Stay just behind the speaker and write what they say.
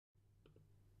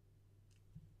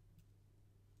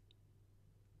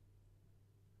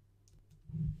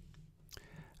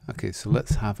Okay, so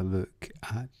let's have a look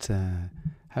at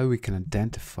how we can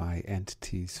identify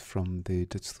entities from the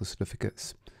digital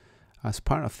certificates. As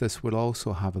part of this, we'll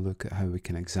also have a look at how we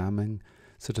can examine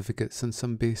certificates and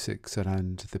some basics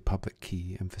around the public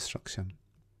key infrastructure.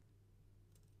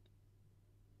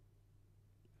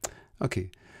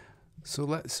 Okay, so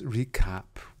let's recap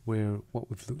what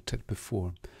we've looked at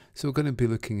before. So we're going to be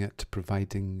looking at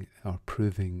providing or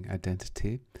proving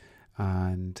identity,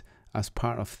 and as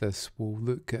part of this, we'll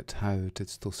look at how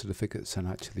digital certificates are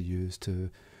actually used to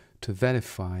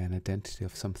verify an identity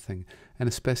of something, and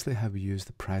especially how we use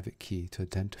the private key to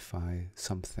identify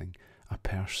something, a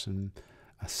person,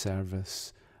 a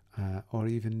service, or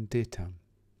even data.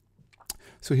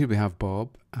 So here we have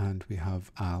Bob, and we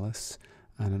have Alice,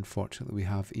 and unfortunately we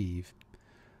have Eve.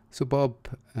 So Bob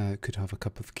could have a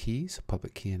couple of keys, a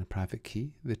public key and a private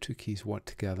key. The two keys work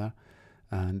together,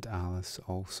 and Alice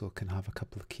also can have a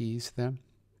couple of keys there.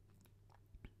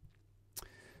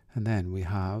 And then we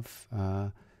have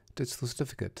a digital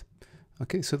certificate.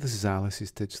 Okay, so this is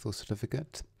Alice's digital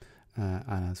certificate,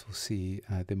 and as we'll see,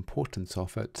 the importance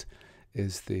of it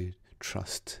is the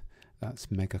trust. That's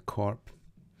Megacorp.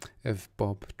 If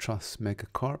Bob trusts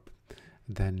Megacorp,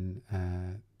 then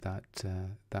that's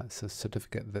a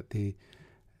certificate that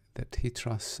he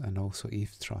trusts, and also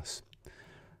Eve trusts.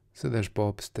 So there's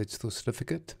Bob's digital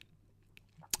certificate,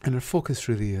 and our focus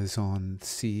really is on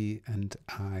C and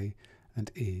I and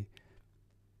A.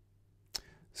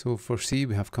 So for C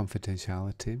we have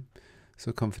confidentiality.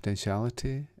 So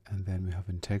confidentiality, and then we have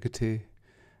integrity,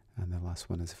 and the last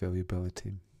one is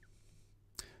valuability.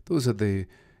 Those are the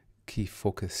key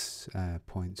focus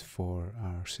points for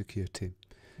our security.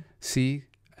 C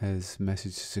is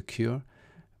message secure.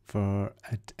 For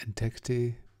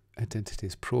integrity, identity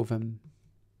is proven,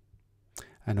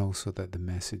 and also that the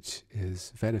message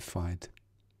is verified.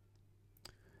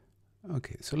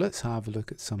 Okay, so let's have a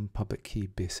look at some public key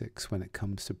basics when it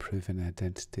comes to proving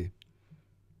identity.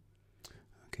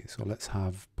 Okay, so let's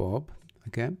have Bob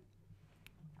again.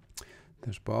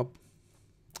 There's Bob,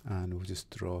 and we'll just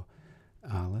draw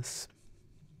Alice.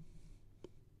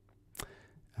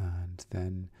 And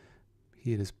then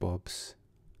here is Bob's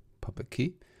public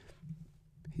key.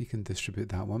 He can distribute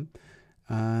that one.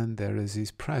 And there is his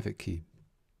private key.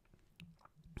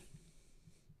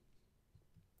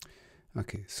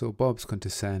 Okay, so Bob's going to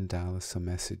send Alice a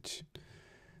message.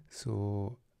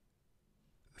 So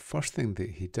the first thing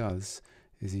that he does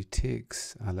is he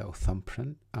takes a little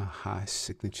thumbprint, a hash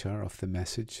signature of the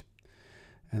message,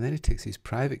 and then he takes his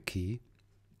private key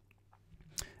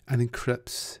and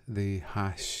encrypts the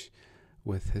hash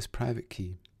with his private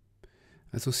key.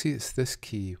 As we'll see, it's this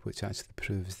key which actually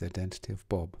proves the identity of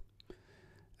Bob.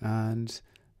 And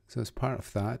so as part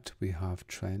of that, we have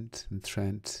Trent, and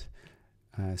Trent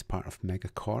is part of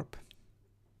Megacorp,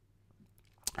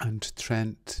 and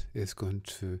Trent is going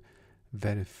to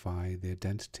verify the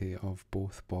identity of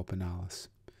both Bob and Alice.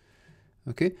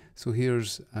 Okay, so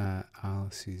here's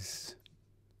Alice's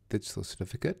digital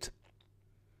certificate,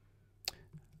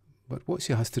 but what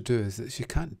she has to do is that she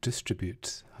can't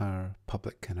distribute her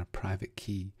public and her private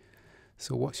key.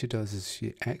 So what she does is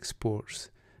she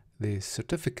exports the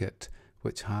certificate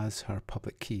which has her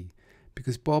public key,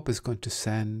 because Bob is going to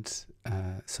send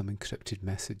some encrypted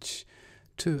message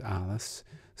to Alice.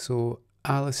 So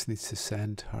Alice needs to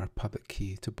send her public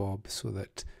key to Bob so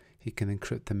that he can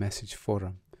encrypt the message for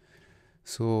her.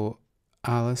 So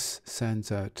Alice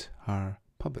sends out her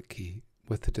public key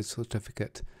with the digital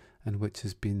certificate, and which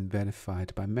has been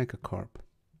verified by Megacorp.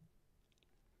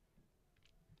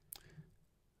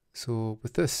 So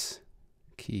with this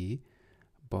key,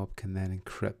 Bob can then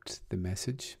encrypt the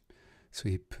message. So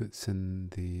he puts in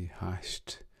the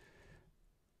hashed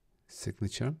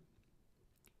signature,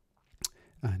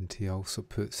 and he also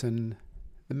puts in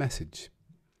the message.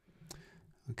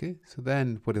 Okay, so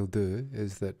then what he'll do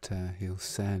is that he'll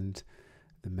send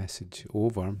the message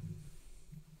over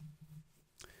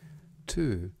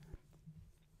to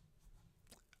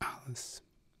Alice.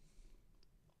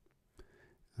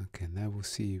 Okay, now we'll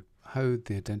see how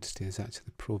the identity is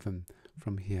actually proven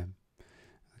from here.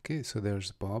 Okay, so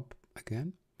there's Bob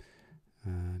again,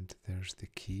 and there's the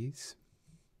keys.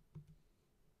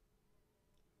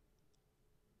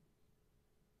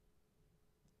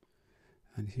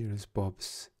 And here is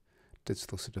Bob's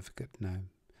digital certificate now.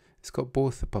 It's got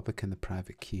both the public and the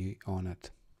private key on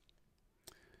it.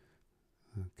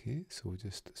 Okay, so we'll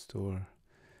just store,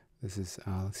 this is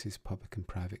Alice's public and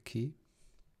private key.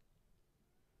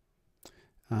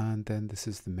 And then this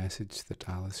is the message that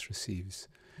Alice receives.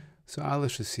 So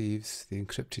Alice receives the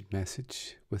encrypted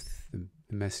message with the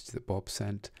message that Bob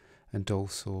sent, and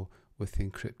also with the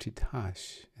encrypted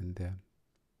hash in there.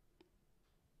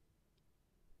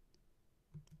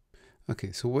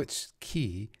 Okay, so which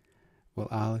key will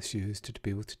Alice use to be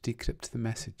able to decrypt the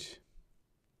message?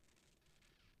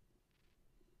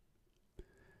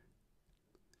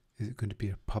 Is it going to be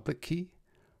her public key,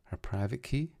 her private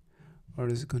key, or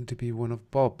is it going to be one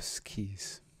of Bob's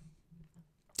keys?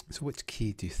 So which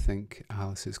key do you think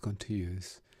Alice is going to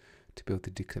use to be able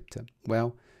to decrypt it?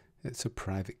 Well, it's a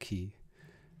private key.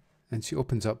 And she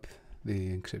opens up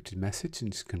the encrypted message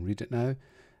and she can read it now.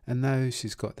 And now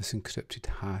she's got this encrypted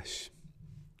hash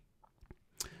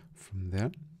from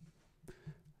there.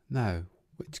 Now,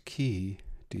 which key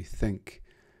do you think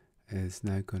is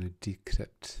now going to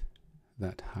decrypt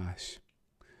that hash?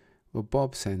 Well,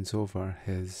 Bob sends over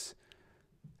his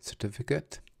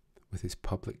certificate with his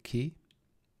public key,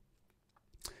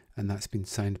 and that's been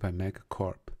signed by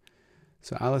Megacorp.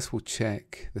 So Alice will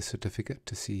check the certificate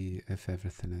to see if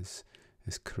everything is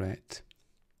correct.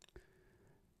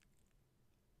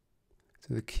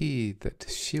 So the key that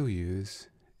she'll use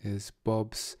is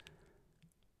Bob's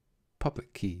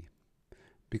public key,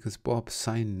 because Bob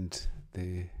signed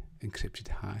the encrypted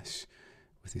hash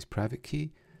with his private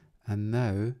key, and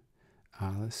now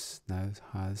Alice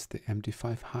has the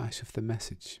MD5 hash of the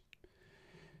message.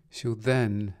 She'll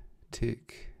then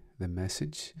take the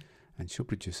message and she'll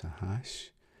produce a hash,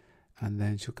 and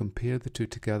then she'll compare the two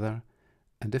together,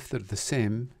 and if they're the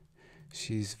same,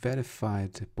 she's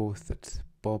verified both that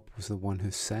Bob was the one who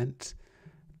sent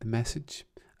the message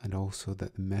and also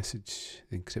that the message,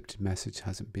 the encrypted message,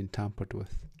 hasn't been tampered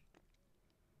with.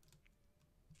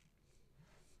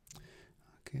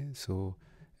 Okay, so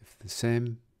if the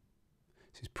same,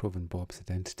 she's proven Bob's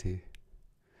identity,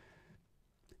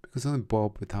 because only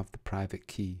Bob would have the private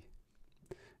key.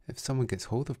 If someone gets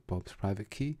hold of Bob's private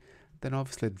key, then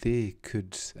obviously they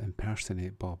could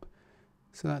impersonate Bob.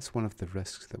 So that's one of the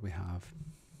risks that we have.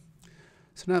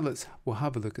 So now we'll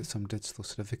have a look at some digital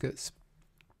certificates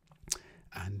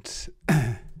and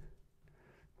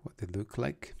what they look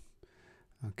like.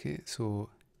 Okay, so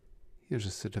here's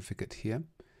a certificate here.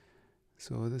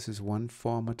 So this is one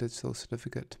form of digital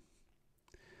certificate,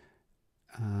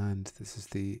 and this is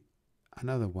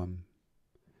another one.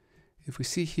 If we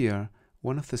see here,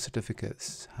 one of the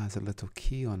certificates has a little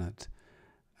key on it,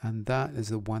 and that is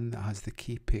the one that has the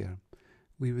key pair.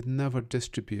 We would never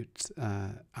distribute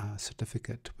a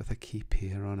certificate with a key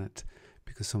pair on it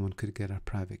because someone could get a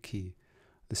private key.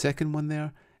 The second one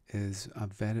there is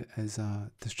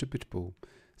a distributable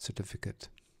certificate.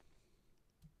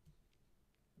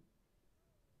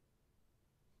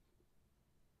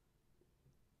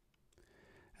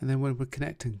 And then when we're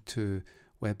connecting to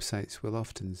websites, we'll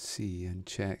often see and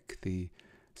check the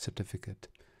certificate.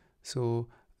 So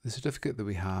the certificate that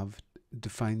we have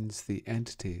defines the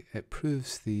entity. It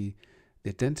proves the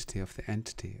identity of the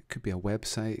entity. It could be a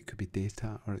website, it could be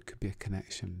data, or it could be a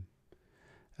connection.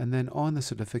 And then on the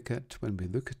certificate, when we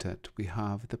look at it, we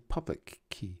have the public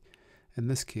key. In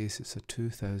this case, it's a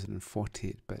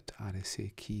 2048-bit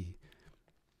RSA key.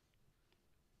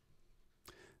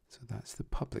 So that's the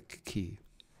public key.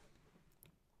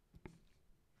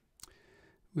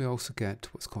 We also get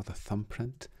what's called a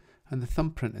thumbprint, and the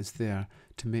thumbprint is there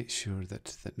to make sure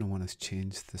that no one has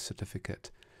changed the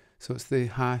certificate. So it's the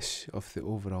hash of the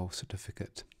overall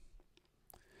certificate.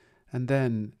 And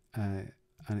then an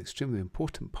extremely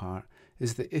important part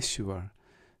is the issuer.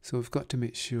 So we've got to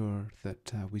make sure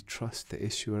that we trust the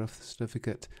issuer of the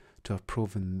certificate to have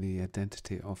proven the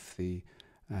identity of the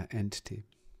entity.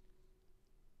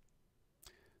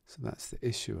 So that's the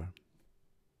issuer.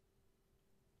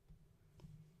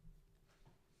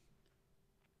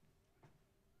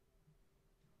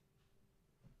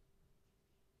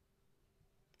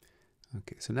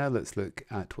 Okay, so now let's look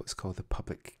at what's called the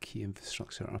public key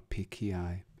infrastructure, or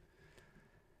PKI.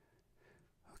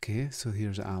 Okay, so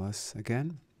here's Alice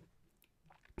again,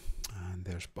 and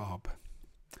there's Bob.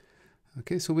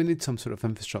 Okay, so we need some sort of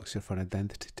infrastructure for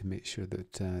identity to make sure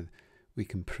that we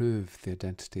can prove the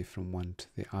identity from one to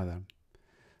the other.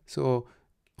 So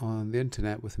on the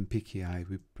internet within PKI,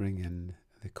 we bring in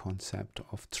the concept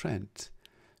of Trent.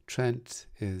 Trent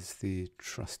is the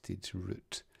trusted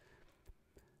root.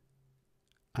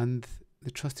 And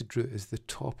the trusted root is the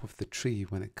top of the tree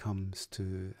when it comes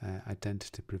to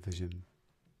identity provision.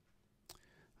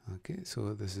 Okay,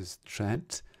 so this is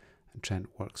Trent, and Trent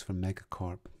works for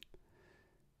Megacorp.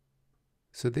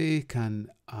 So they can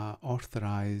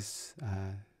authorize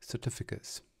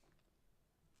certificates.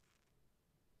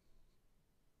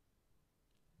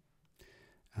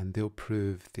 And they'll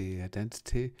prove the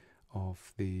identity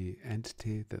of the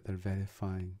entity that they're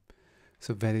verifying.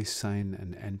 So VeriSign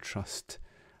and Entrust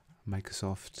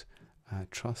Microsoft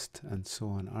Trust, and so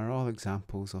on, are all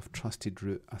examples of trusted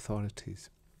root authorities.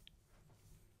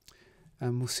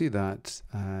 And we'll see that,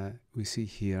 we see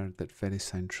here that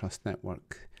VeriSign Trust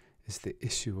Network is the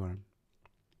issuer.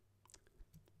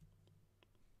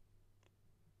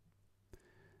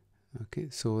 Okay,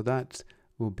 so that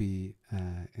will be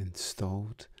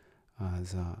installed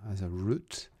as a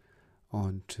root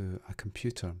onto a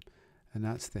computer, and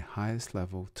that's the highest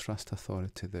level trust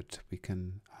authority that we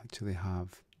can actually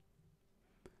have.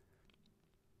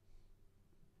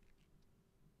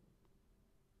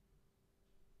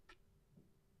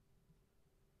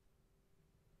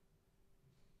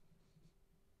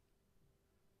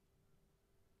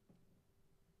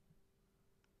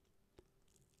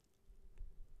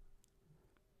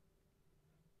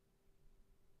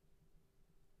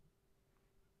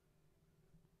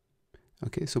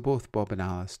 Okay, so both Bob and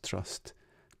Alice trust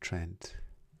Trent.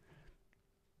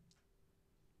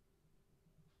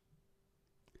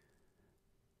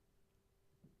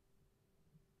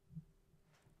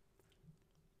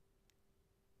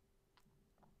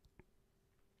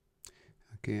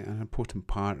 Okay, an important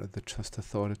part of the trust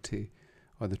authority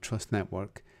or the trust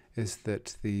network is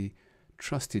that the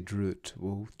trusted root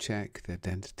will check the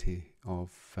identity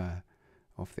of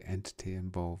the entity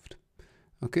involved.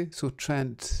 Okay, so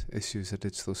Trent issues a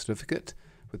digital certificate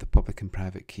with a public and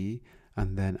private key,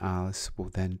 and then Alice will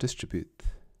then distribute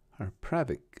her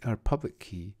public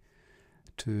key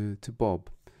to Bob.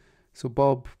 So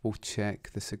Bob will check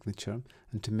the signature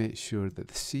and to make sure that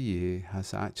the CA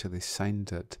has actually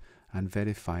signed it and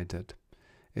verified it.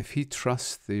 If he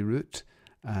trusts the root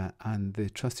and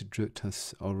the trusted root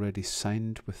has already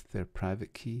signed with their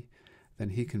private key, then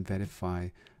he can verify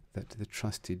that the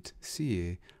trusted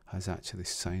CA has actually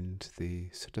signed the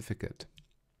certificate.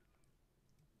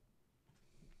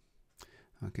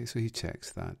 Okay, so he checks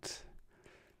that.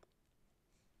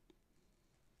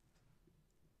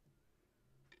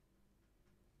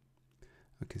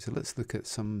 Okay, so let's look at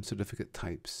some certificate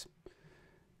types.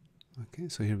 Okay,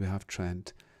 so here we have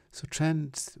Trent. So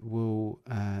Trent will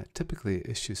typically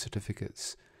issue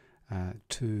certificates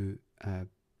to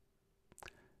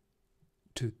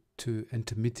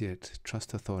intermediate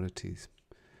trust authorities.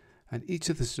 And each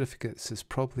of the certificates has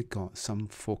probably got some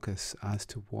focus as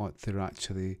to what they're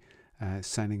actually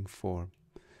signing for.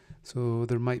 So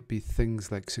there might be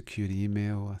things like secure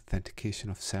email, authentication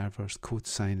of servers, code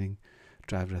signing,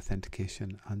 driver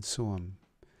authentication, and so on.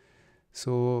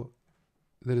 So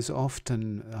there is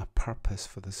often a purpose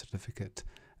for the certificate,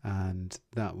 and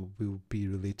that will be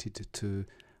related to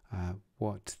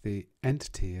what the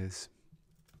entity is.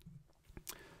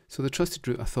 So the trusted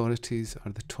root authorities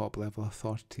are the top level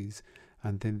authorities,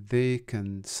 and then they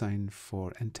can sign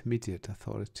for intermediate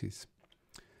authorities.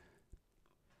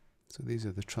 So these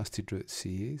are the trusted root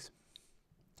CAs.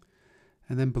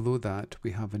 And then below that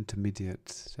we have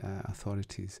intermediate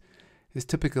authorities. It's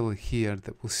typical here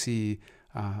that we'll see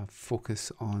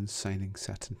focus on signing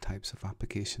certain types of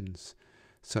applications,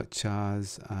 such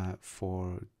as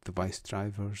for device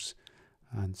drivers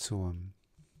and so on.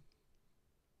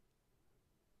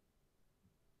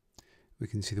 We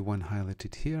can see the one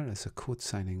highlighted here as a code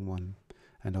signing one,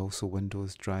 and also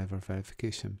Windows driver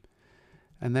verification.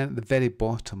 And then at the very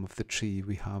bottom of the tree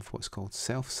we have what's called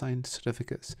self-signed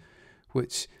certificates,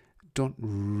 which don't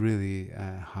really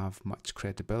have much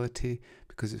credibility,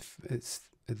 because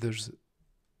there's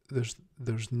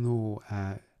no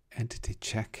entity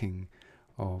checking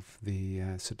of the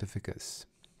certificates.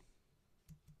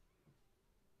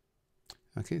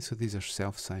 Okay, so these are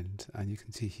self-signed, and you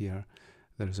can see here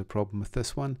there is a problem with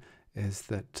this one, is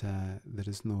that there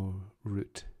is no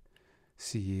root,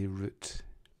 CA root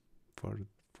for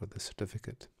the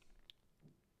certificate.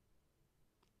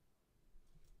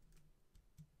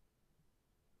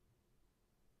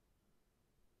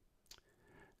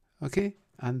 Okay,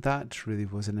 and that really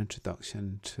was an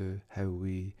introduction to how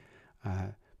we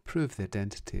prove the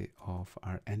identity of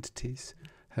our entities,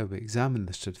 how we examine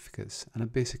the certificates, and a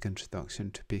basic introduction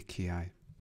to PKI.